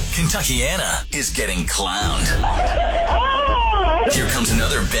Kentuckiana is getting clowned. Here comes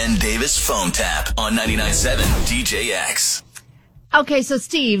another Ben Davis phone tap on 99.7 DJX. Okay, so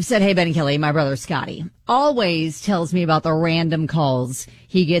Steve said, hey, Ben and Kelly, my brother Scotty always tells me about the random calls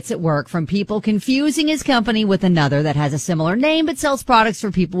he gets at work from people confusing his company with another that has a similar name but sells products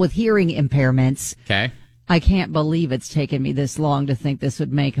for people with hearing impairments. Okay. I can't believe it's taken me this long to think this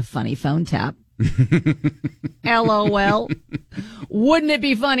would make a funny phone tap. LOL. Wouldn't it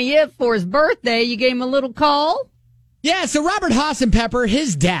be funny if, for his birthday, you gave him a little call? Yeah, so Robert Hassenpepper,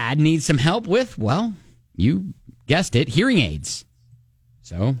 his dad, needs some help with, well, you guessed it, hearing aids.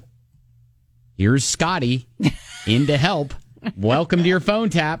 So, here's Scotty in to help. Welcome to your phone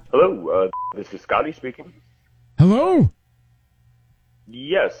tap. Hello, this is Scotty speaking. Hello?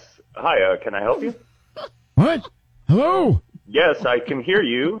 Yes. Hi, can I help you? What? Hello? Yes, I can hear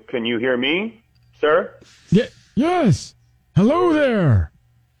you. Can you hear me, sir? Yes. Hello there.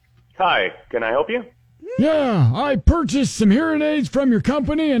 Hi, can I help you? Yeah, I purchased some hearing aids from your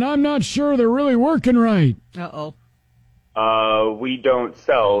company, and I'm not sure they're really working right. Uh-oh. We don't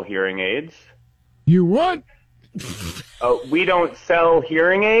sell hearing aids. You what? We don't sell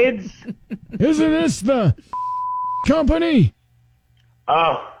hearing aids? Isn't this the company?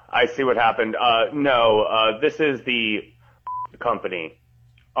 Oh, I see what happened. No, this is the company.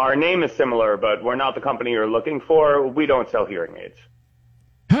 Our name is similar, but we're not the company you're looking for. We don't sell hearing aids.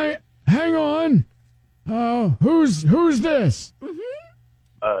 Hang on. Who's this?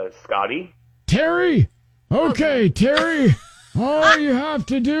 Scotty? Terry? Okay, Terry. All you have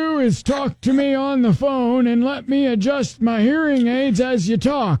to do is talk to me on the phone and let me adjust my hearing aids as you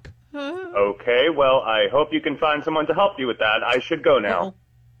talk. Okay, well, I hope you can find someone to help you with that. I should go now.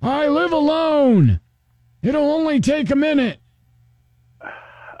 I live alone. It'll only take a minute.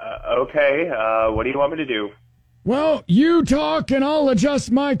 Okay, what do you want me to do? Well, you talk and I'll adjust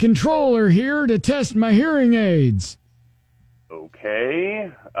my controller here to test my hearing aids.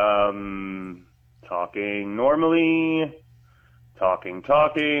 Okay, talking normally, talking.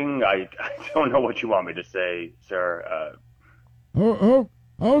 I don't know what you want me to say, sir.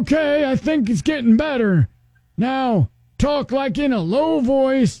 Okay, I think it's getting better. Now, talk like in a low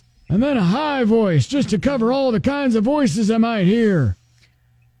voice and then a high voice, just to cover all the kinds of voices I might hear.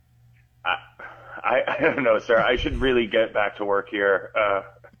 I don't know, sir. I should really get back to work here.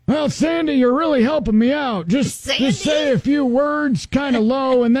 Well, Sandy, you're really helping me out. Just say a few words kind of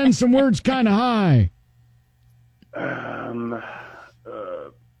low and then some words kind of high.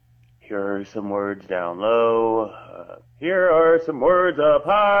 Here are some words down low. Here are some words up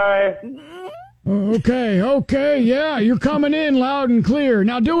high. Okay, yeah, you're coming in loud and clear.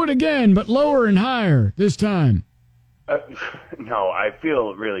 Now do it again, but lower and higher this time. No, I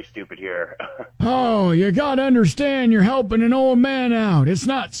feel really stupid here. Oh, you gotta understand you're helping an old man out. It's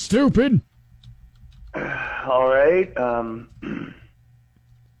not stupid. All right,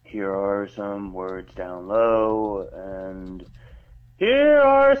 here are some words down low, and here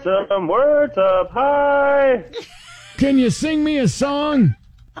are some words up high. Can you sing me a song?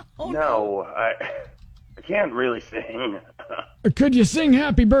 No, I can't really sing. Could you sing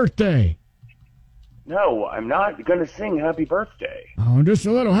Happy Birthday? No, I'm not gonna sing Happy Birthday. Oh, just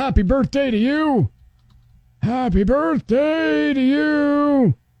a little happy birthday to you. Happy birthday to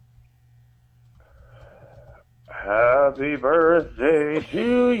you. Happy birthday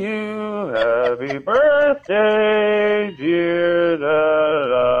to you. Happy birthday, dear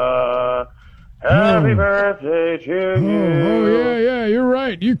da. Happy birthday to you. Oh, yeah, you're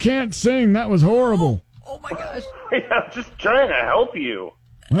right. You can't sing. That was horrible. Oh my gosh. I'm just trying to help you.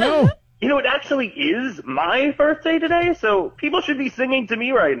 Well, You know, it actually is my birthday today, so people should be singing to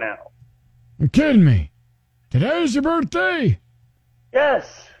me right now. you're kidding me. Today's your birthday?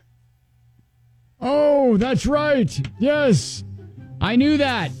 Yes. Oh, that's right. Yes. I knew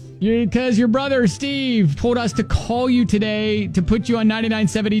that because your brother Steve told us to call you today to put you on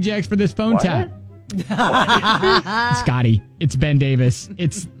 99.7 EJX for this phone What? tap. Scotty, it's Ben Davis.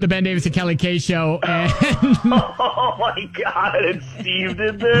 It's the Ben Davis and Kelly K show. And Oh my God, and Steve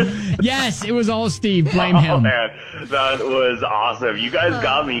did this? yes, it was all Steve. Blame Oh him. man, that was awesome. You guys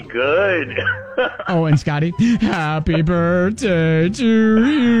got me good. Oh, and Scotty, happy birthday to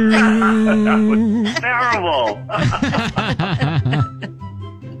you. Terrible.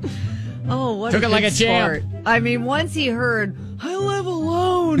 Oh, what Took a it like good a champ. sport. I mean, once he heard, I live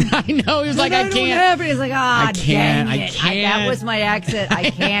alone. I know. He was like, I don't can't. have it. He's like, I can't. dang I it. can't. That was my exit. I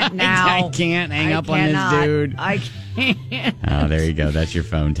can't now. I can't hang up on this cannot. dude. I can't. Oh, there you go. That's your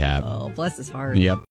phone tap. Oh, bless his heart. Yep.